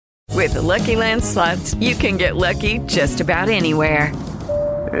With the Lucky Land Slots, you can get lucky just about anywhere.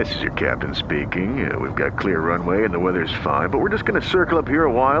 This is your captain speaking. We've got clear runway and the weather's fine, but we're just going to circle up here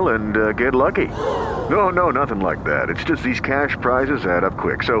a while and get lucky. No, nothing like that. It's just these cash prizes add up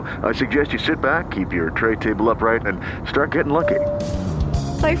quick. So I suggest you sit back, keep your tray table upright, and start getting lucky.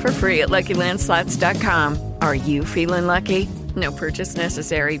 Play for free at LuckyLandSlots.com. Are you feeling lucky? No purchase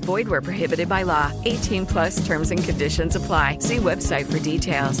necessary. Void where prohibited by law. 18 plus terms and conditions apply. See website for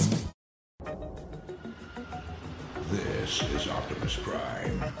details. This is Optimus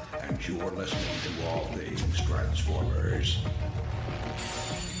Prime, and you're listening to All Things Transformers.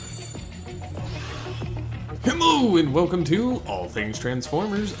 Hello, and welcome to All Things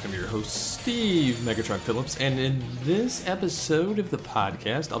Transformers. I'm your host, Steve Megatron Phillips, and in this episode of the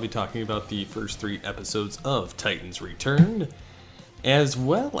podcast, I'll be talking about the first 3 episodes of Titans Returned, as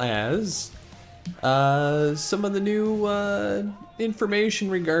well as some of the new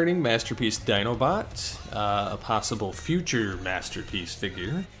information regarding Masterpiece Dinobot, a possible future Masterpiece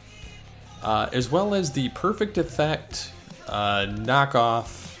figure, as well as the Perfect Effect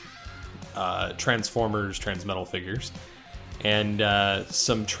knockoff Transformers Transmetal figures, and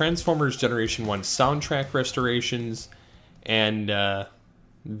some Transformers Generation 1 soundtrack restorations, and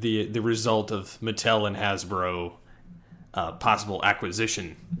the result of Mattel and Hasbro possible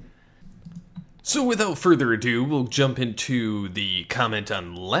acquisition. So without further ado, we'll jump into the comment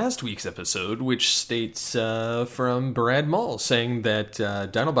on last week's episode, which states from Brad Mull, saying that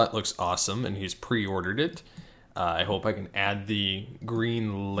Dinobot looks awesome and he's pre-ordered it. I hope I can add the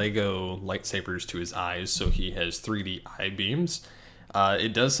green Lego lightsabers to his eyes so he has 3D eye beams.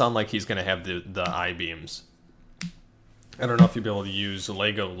 It does sound like he's going to have the eye beams. I don't know if you'll be able to use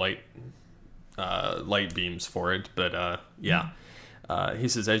Lego light beams for it, but yeah. He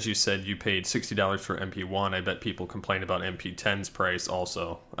says, as you said, you paid $60 for MP1. I bet people complain about MP10's price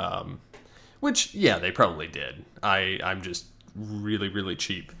also. Which, yeah, they probably did. I'm just really, really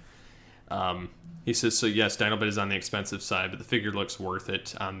cheap. He says, so yes, Dinobot is on the expensive side, but the figure looks worth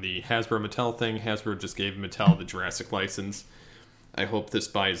it. On the Hasbro-Mattel thing, Hasbro just gave Mattel the Jurassic license. I hope this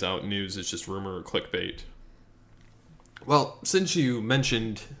buys out news is just rumor or clickbait. Well, since you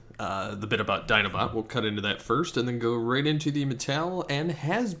mentioned the bit about Dinobot, we'll cut into that first and then go right into the Mattel and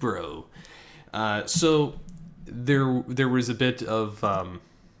Hasbro. So there was a bit of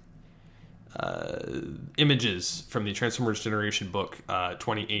images from the Transformers Generation book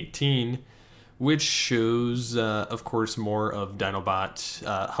 2018, which shows, of course, more of Dinobot.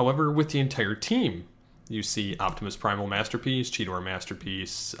 However, with the entire team, you see Optimus Primal Masterpiece, Cheetor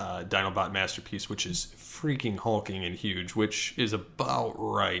Masterpiece, Dinobot Masterpiece, which is freaking hulking and huge, which is about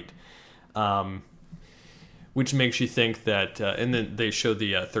right. Which makes you think that, and then they show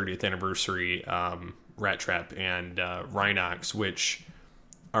the 30th anniversary Rat Trap and Rhinox, which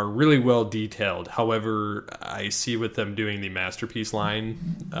are really well detailed. However, I see with them doing the Masterpiece line,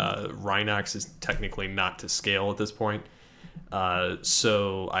 Rhinox is technically not to scale at this point.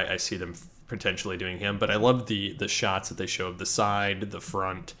 So I see them potentially doing him, but I love the shots that they show of the side, the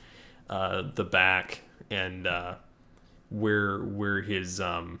front, the back, and where his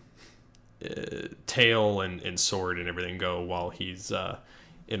tail and sword and everything go while he's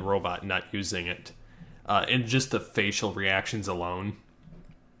in robot, not using it. And just the facial reactions alone.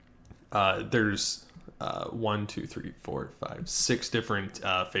 There's 6 different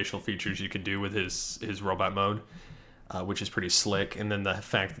facial features you could do with his robot mode, which is pretty slick. And then the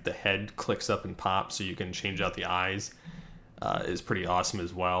fact that the head clicks up and pops so you can change out the eyes is pretty awesome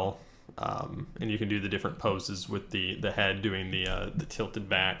as well. And you can do the different poses with the head doing the tilted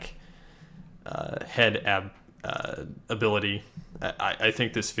back head ability. I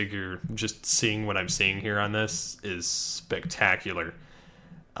think this figure, just seeing what I'm seeing here on this, is spectacular.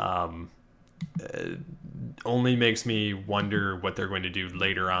 Only makes me wonder what they're going to do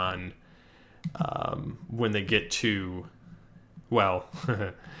later on when they get to, well,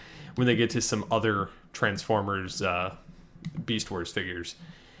 when they get to some other Transformers Beast Wars figures.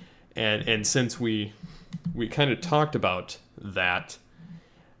 And since we kind of talked about that,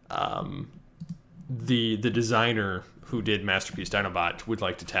 the designer who did Masterpiece Dinobot would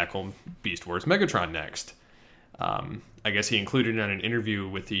like to tackle Beast Wars Megatron next. I guess he included it on an interview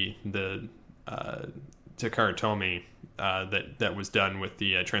with the Takara Tomy that was done with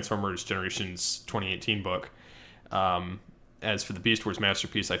the Transformers Generations 2018 book. As for the Beast Wars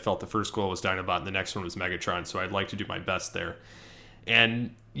Masterpiece, I felt the first goal was Dinobot and the next one was Megatron, so I'd like to do my best there.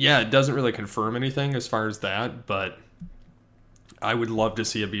 And yeah, it doesn't really confirm anything as far as that, but I would love to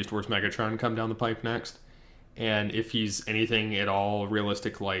see a Beast Wars Megatron come down the pipe next. And if he's anything at all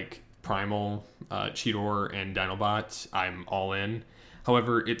realistic like Primal, Cheetor, and Dinobot, I'm all in.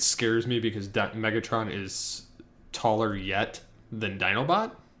 However, it scares me because Megatron is taller yet than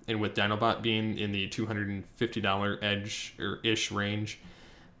Dinobot, and with Dinobot being in the $250 edge or ish range,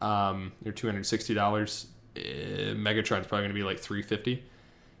 or $260, Megatron's probably going to be like $350,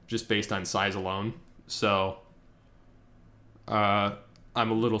 just based on size alone. So, I'm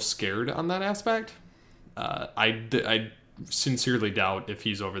a little scared on that aspect. I sincerely doubt if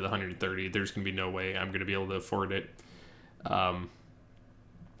he's over the 130. There's going to be no way I'm going to be able to afford it.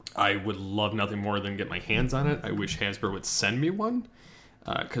 I would love nothing more than get my hands on it. I wish Hasbro would send me one,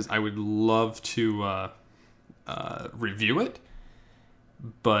 because I would love to review it.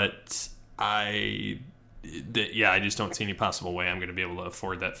 But I just don't see any possible way I'm going to be able to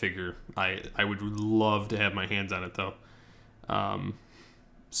afford that figure. I would love to have my hands on it, though.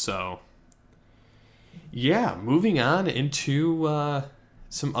 So, yeah, moving on into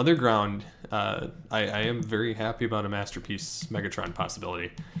some other ground. I am very happy about a Masterpiece Megatron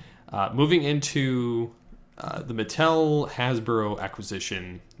possibility. Moving into the Mattel-Hasbro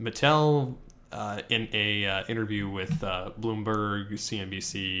acquisition. Mattel, in a interview with Bloomberg,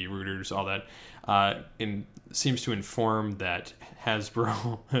 CNBC, Reuters, all that, seems to inform that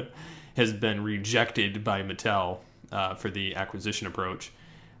Hasbro has been rejected by Mattel for the acquisition approach.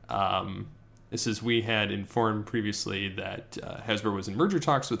 This is, we had informed previously that Hasbro was in merger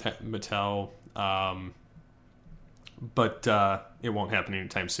talks with Mattel, but it won't happen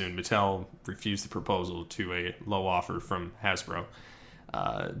anytime soon. Mattel refused the proposal to a low offer from Hasbro,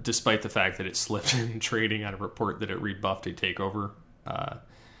 despite the fact that it slipped in trading on a report that it rebuffed a takeover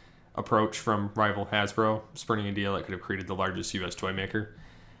approach from rival Hasbro, spurning a deal that could have created the largest U.S. toy maker.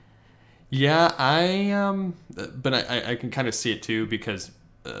 Yeah, but I can kind of see it too, because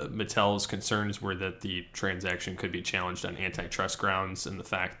Mattel's concerns were that the transaction could be challenged on antitrust grounds, and the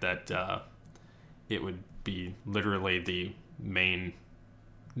fact that it would be literally the main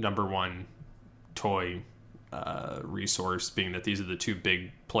number one toy resource, being that these are the two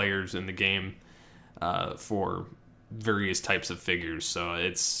big players in the game for various types of figures. So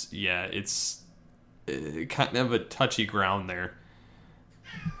it's kind of a touchy ground there.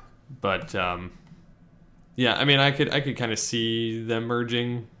 But yeah, I mean, I could kind of see them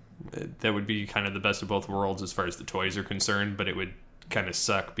merging. That would be kind of the best of both worlds as far as the toys are concerned, but it would kind of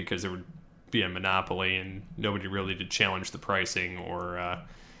suck because there would be a monopoly and nobody really to challenge the pricing or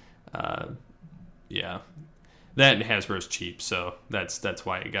yeah. That and Hasbro's cheap, so that's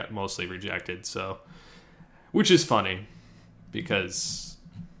why it got mostly rejected. So, which is funny because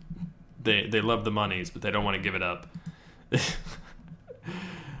they love the monies, but they don't want to give it up.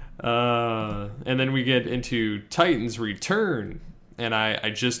 And then we get into Titans Return, and I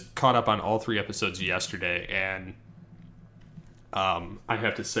just caught up on all 3 episodes yesterday, and I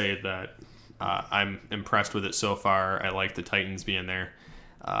have to say that I'm impressed with it so far. I like the Titans being there.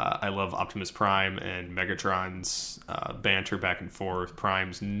 I love Optimus Prime and Megatron's banter back and forth.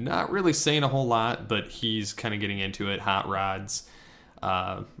 Prime's not really saying a whole lot, but he's kind of getting into it. Hot Rod's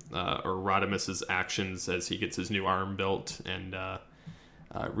or Rodimus's actions as he gets his new arm built and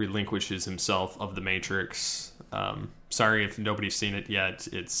relinquishes himself of the Matrix. Sorry if nobody's seen it yet.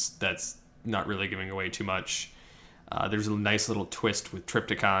 That's not really giving away too much. There's a nice little twist with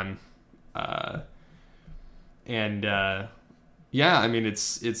Trypticon, and yeah, I mean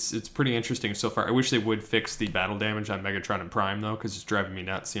it's pretty interesting so far. I wish they would fix the battle damage on Megatron and Prime though, because it's driving me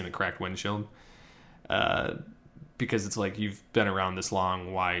nuts seeing the cracked windshield. Because it's like, you've been around this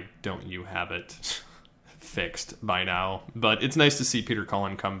long, why don't you have it fixed by now? But it's nice to see Peter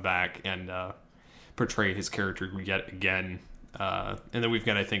Cullen come back and portray his character yet again. And then we've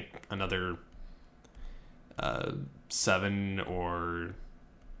got, I think, another 7 or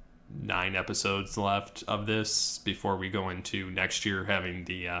 9 episodes left of this before we go into next year having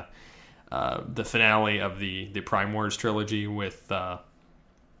the finale of the Prime Wars trilogy with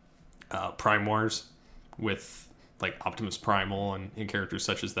Prime Wars with like Optimus Primal and characters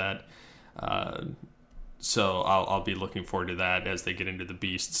such as that. So I'll be looking forward to that as they get into the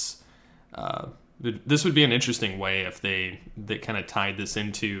Beasts. This would be an interesting way if they kind of tied this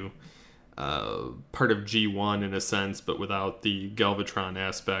into part of G1 in a sense, but without the Galvatron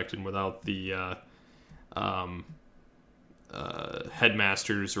aspect and without the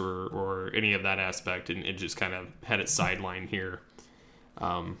headmasters or any of that aspect, and it just kind of had it sidelined here.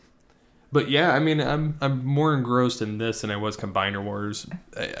 But yeah, I mean, I'm more engrossed in this than I was Combiner Wars.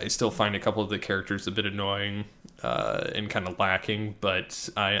 I still find a couple of the characters a bit annoying and kind of lacking, but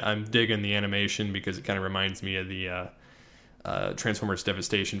I'm digging the animation because it kind of reminds me of the Transformers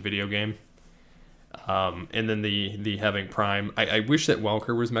Devastation video game. And then the having Prime. I wish that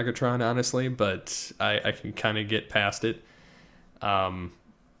Welker was Megatron, honestly, but I can kind of get past it.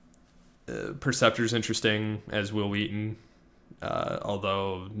 Perceptor's interesting as Will Wheaton,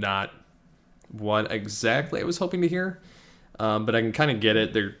 although not what exactly I was hoping to hear. But I can kind of get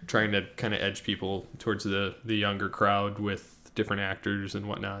it. They're trying to kind of edge people towards the younger crowd with different actors and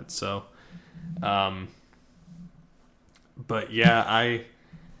whatnot. So, but yeah,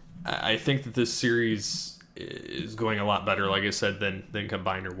 I think that this series is going a lot better, like I said, than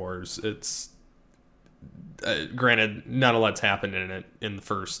Combiner Wars. It's granted, not a lot's happened in it in the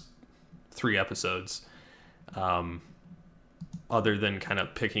first 3 episodes, other than kind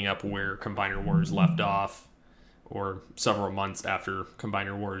of picking up where Combiner Wars left off, or several months after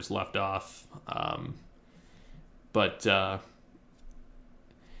Combiner Wars left off. But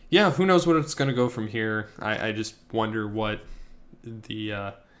yeah, who knows what it's going to go from here. I just wonder what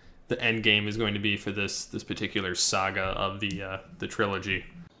the end game is going to be for this particular saga of the trilogy.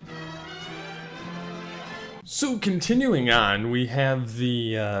 So continuing on, we have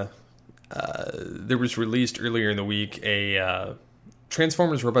there was released earlier in the week a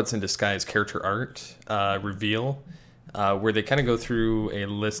Transformers Robots in Disguise character art reveal, where they kind of go through a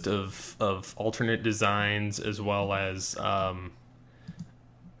list of alternate designs as well as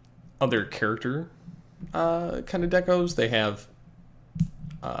other character kind of decos. They have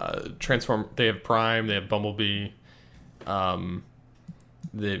they have Prime, they have Bumblebee.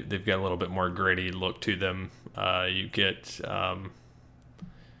 They've got a little bit more gritty look to them. You get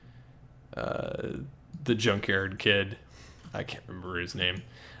the Junkyard Kid. I can't remember his name.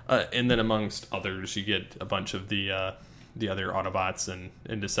 And then amongst others, you get a bunch of the other Autobots and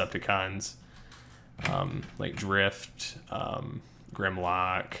Decepticons, like Drift,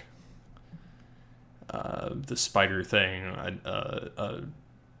 Grimlock, the Spider Thing,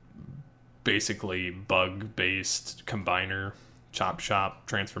 basically bug-based combiner, chop shop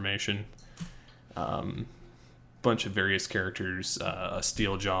transformation. Bunch of various characters, a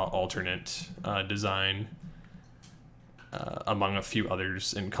Steeljaw alternate design, among a few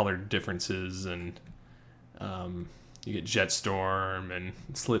others in color differences, and you get Jetstorm and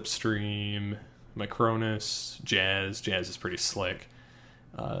Slipstream, Micronus, Jazz is pretty slick,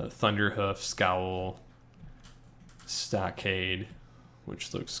 Thunderhoof, Scowl, Stockade,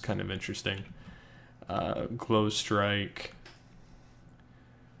 which looks kind of interesting, Glowstrike,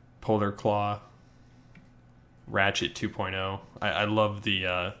 Polar Claw, Ratchet 2.0. I love the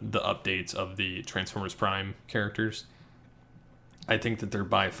updates of the Transformers Prime characters. I think that they're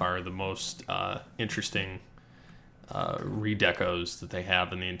by far the most interesting redecos that they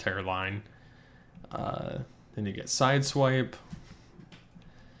have in the entire line. Then you get Sideswipe,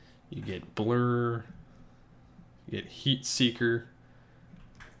 you get Blur, you get Heat Seeker,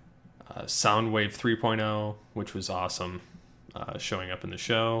 Soundwave 3.0, which was awesome, showing up in the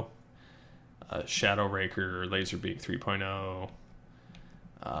show. Shadow Raker, Laserbeak 3.0.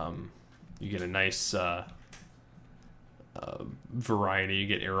 You get a nice variety. You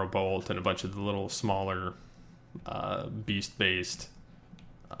get Aerobolt and a bunch of the little smaller beast-based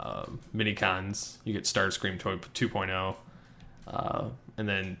minicons. You get Starscream 2.0, and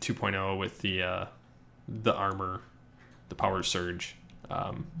then 2.0 with the armor, the Power Surge.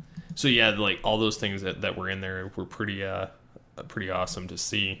 So yeah, like all those things that were in there were pretty awesome to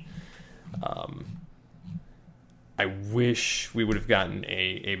see. I wish we would have gotten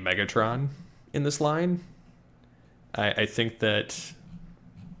a Megatron in this line. I think that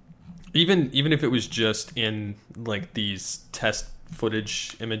even if it was just in like these test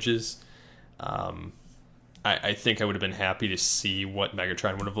footage images, I think I would have been happy to see what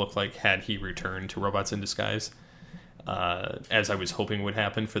Megatron would have looked like had he returned to Robots in Disguise, as I was hoping would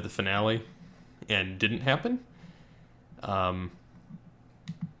happen for the finale, and didn't happen.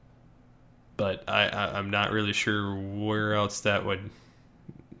 But I'm not really sure where else that would...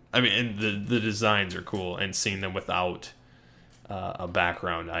 I mean, and the designs are cool, and seeing them without a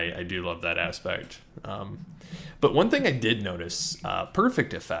background, I do love that aspect. But one thing I did notice,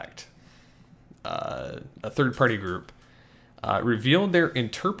 Perfect Effect, a third-party group, revealed their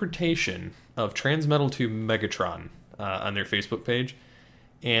interpretation of Transmetal 2 Megatron on their Facebook page.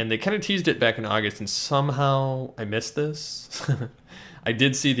 And they kind of teased it back in August, and somehow I missed this. I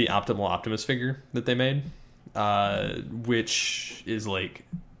did see the Optimal Optimus figure that they made, which is like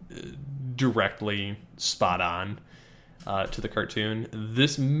directly spot on to the cartoon.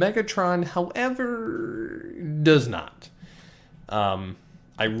 This Megatron, however, does not. I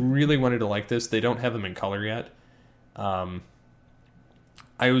really wanted to like this. They don't have him in color yet. I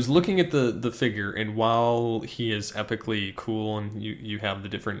was looking at the figure, and while he is epically cool, and you have the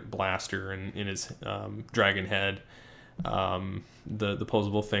different blaster in his dragon head, the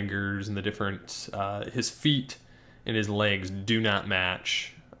posable fingers, and the different his feet and his legs do not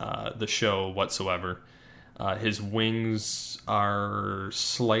match the show whatsoever. His wings are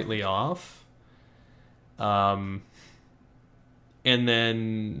slightly off. And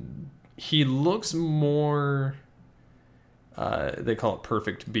then he looks more, they call it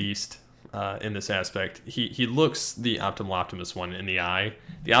perfect beast in this aspect. He looks the Optimal Optimus one in the eye.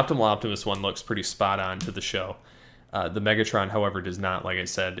 The Optimal Optimus one looks pretty spot on to the show. The Megatron, however, does not, like I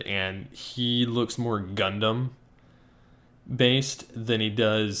said, and he looks more Gundam based than he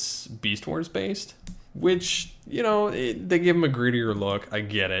does Beast Wars based, which, they give him a grittier look. I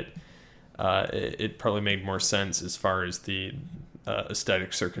get it. It probably made more sense as far as the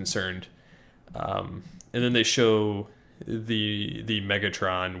aesthetics are concerned. And then they show the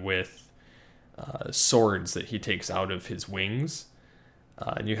Megatron with swords that he takes out of his wings.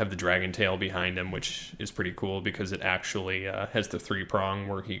 And you have the dragon tail behind him, which is pretty cool because it actually has the 3-prong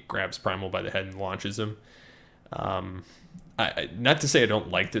where he grabs Primal by the head and launches him. Not to say I don't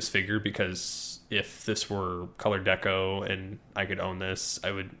like this figure, because if this were color deco and I could own this,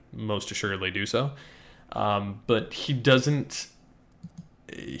 I would most assuredly do so. But he doesn't...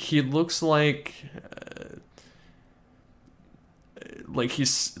 He looks like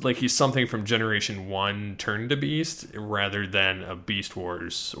he's something from Generation 1 turned to Beast rather than a Beast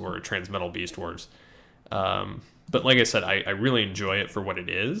Wars or a Transmetal Beast Wars. But like I said, I really enjoy it for what it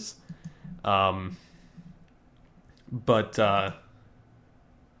is. But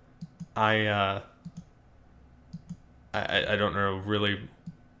I don't know really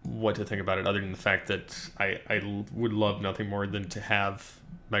what to think about it, other than the fact that I would love nothing more than to have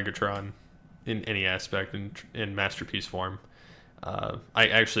Megatron in any aspect in Masterpiece form. I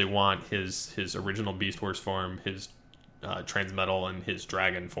actually want his original Beast Wars form, his Transmetal, and his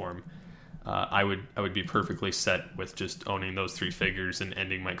Dragon form. I would be perfectly set with just owning those 3 figures and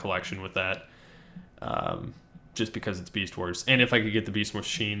ending my collection with that. Just because it's Beast Wars. And if I could get the Beast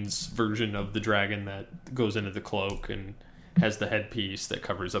Machines version of the Dragon that goes into the cloak and has the headpiece that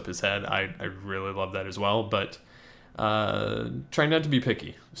covers up his head, I really love that as well. But try not to be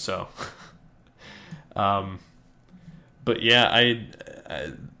picky. So, but yeah, I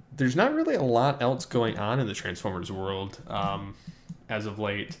there's not really a lot else going on in the Transformers world as of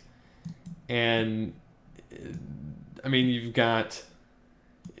late. And I mean, you've got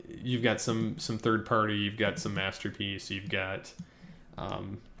some third party, you've got some Masterpiece, you've got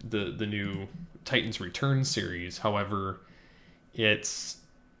the new Titans Return series. However, I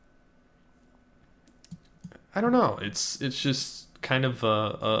don't know, it's just kind of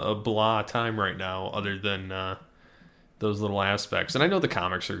a blah time right now, other than those little aspects. And I know the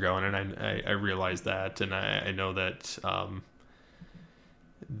comics are going, and I realize that, and I know that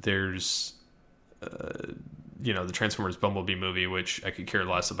there's the Transformers Bumblebee movie, which I could care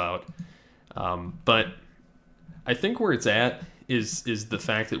less about. But I think where it's at is the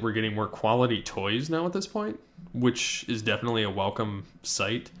fact that we're getting more quality toys now at this point, which is definitely a welcome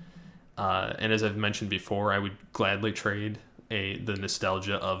sight. And as I've mentioned before, I would gladly trade the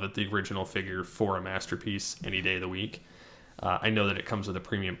nostalgia of the original figure for a Masterpiece any day of the week. I know that it comes with a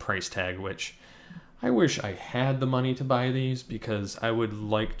premium price tag, which I wish I had the money to buy these, because I would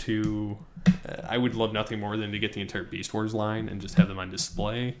like to... I would love nothing more than to get the entire Beast Wars line and just have them on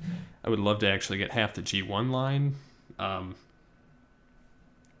display. I would love to actually get half the G1 line.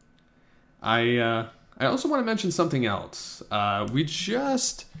 I also want to mention something else. I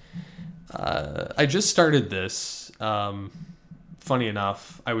just started this. Funny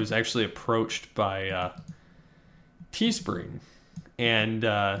enough, I was actually approached by Teespring, and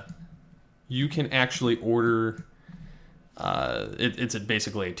you can actually order... it's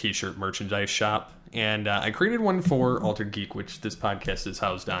basically a t-shirt merchandise shop, and I created one for Altered Geek, which this podcast is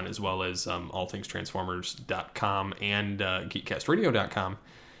housed on, as well as allthingstransformers.com and geekcastradio.com.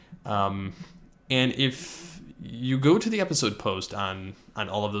 And if you go to the episode post on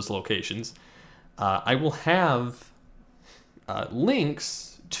all of those locations, I will have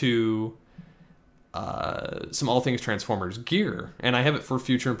links to some All Things Transformers gear, and I have it for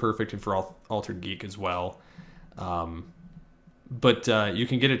Future Imperfect and for Altered Geek as well. But you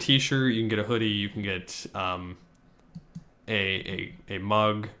can get a t-shirt, you can get a hoodie, you can get a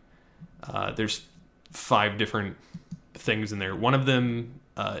mug. There's 5 different things in there. One of them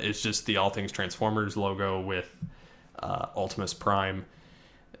is just the All Things Transformers logo with Optimus Prime.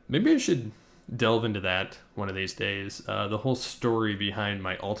 Maybe I should delve into that one of these days. The whole story behind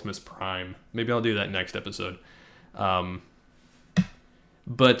my Optimus Prime. Maybe I'll do that next episode.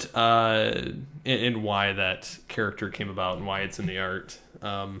 But and why that character came about and why it's in the art.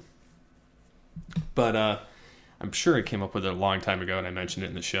 But I'm sure I came up with it a long time ago and I mentioned it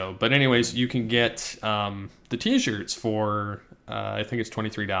in the show. But anyways, you can get the t-shirts for, I think it's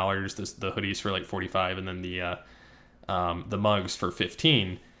 $23, the hoodies for like $45, and then the mugs for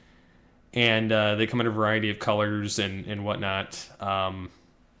 $15. And they come in a variety of colors and whatnot.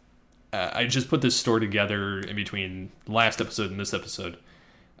 I just put this store together in between last episode and this episode.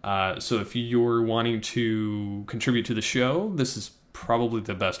 So if you're wanting to contribute to the show, this is probably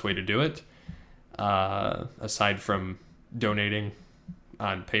the best way to do it. Aside from donating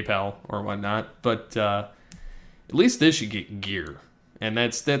on PayPal or whatnot. But at least this you get gear. And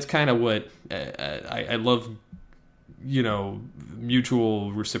that's kind of what I love,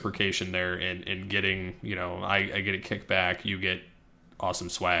 mutual reciprocation there and getting, I get a kickback, you get awesome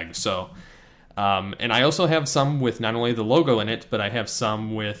swag. So, and I also have some with not only the logo in it, but I have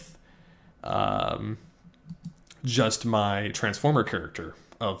some with just my Transformer character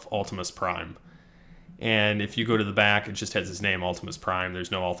of Ultimus Prime. And if you go to the back, it just has his name, Ultimus Prime. There's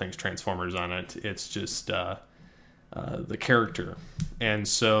no All Things Transformers on it. It's just the character. And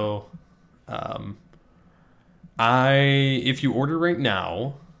so, if you order right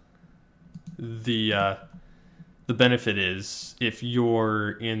now, the benefit is if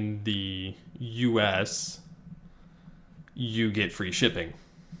you're in the U.S., you get free shipping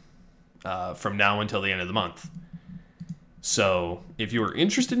from now until the end of the month. So if you are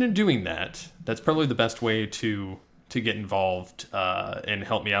interested in doing that, that's probably the best way to get involved and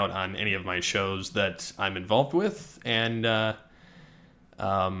help me out on any of my shows that I'm involved with. And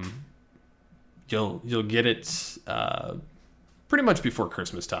you'll get it pretty much before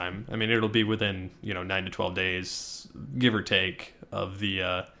Christmas time. I mean, it'll be within 9 to 12 days, give or take, of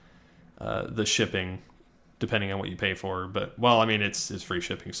the shipping, depending on what you pay for. But it's free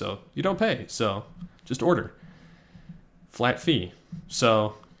shipping, so you don't pay. So just order. Flat fee.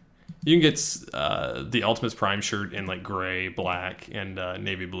 So you can get the Ultimus Prime shirt in like gray, black, and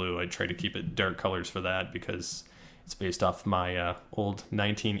navy blue. I try to keep it dark colors for that because it's based off my old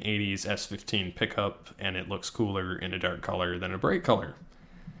 1980s S15 pickup, and it looks cooler in a dark color than a bright color.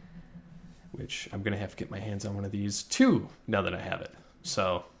 Which I'm going to have to get my hands on one of these too, now that I have it.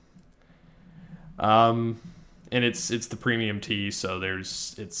 So, and it's the premium tee, so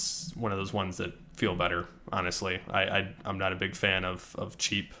it's one of those ones that feel better, honestly. I'm not a big fan of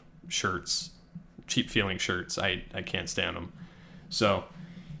cheap shirts, cheap feeling shirts. I can't stand them. So,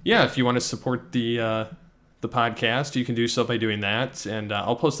 yeah, if you want to support the podcast, you can do so by doing that, and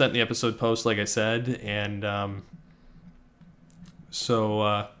I'll post that in the episode post, like I said. And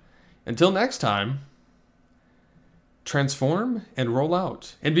so until next time, transform and roll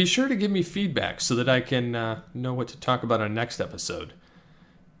out, and be sure to give me feedback so that I can know what to talk about on next episode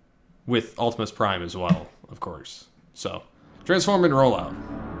with Ultimus Prime as well, of course. So transform and roll out.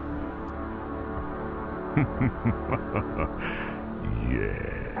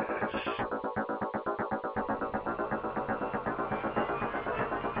 Yeah.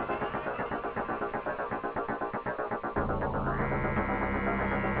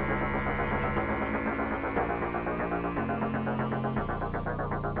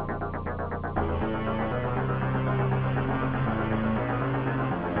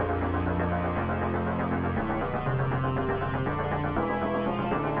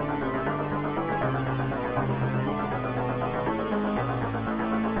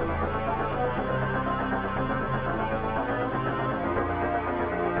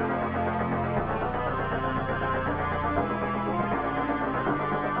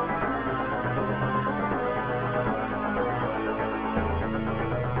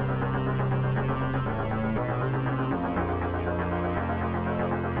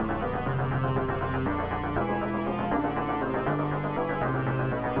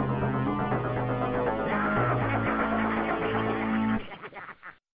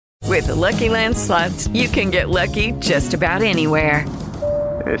 With the Lucky Land Slots, you can get lucky just about anywhere.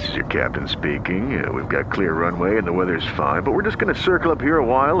 This is your captain speaking. We've got clear runway and the weather's fine, but we're just going to circle up here a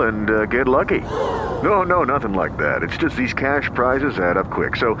while and get lucky. No, nothing like that. It's just these cash prizes add up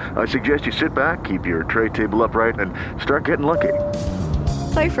quick. So I suggest you sit back, keep your tray table upright, and start getting lucky.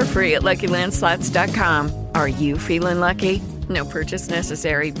 Play for free at LuckyLandSlots.com. Are you feeling lucky? No purchase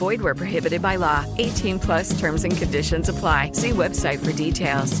necessary. Void where prohibited by law. 18+ terms and conditions apply. See website for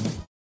details.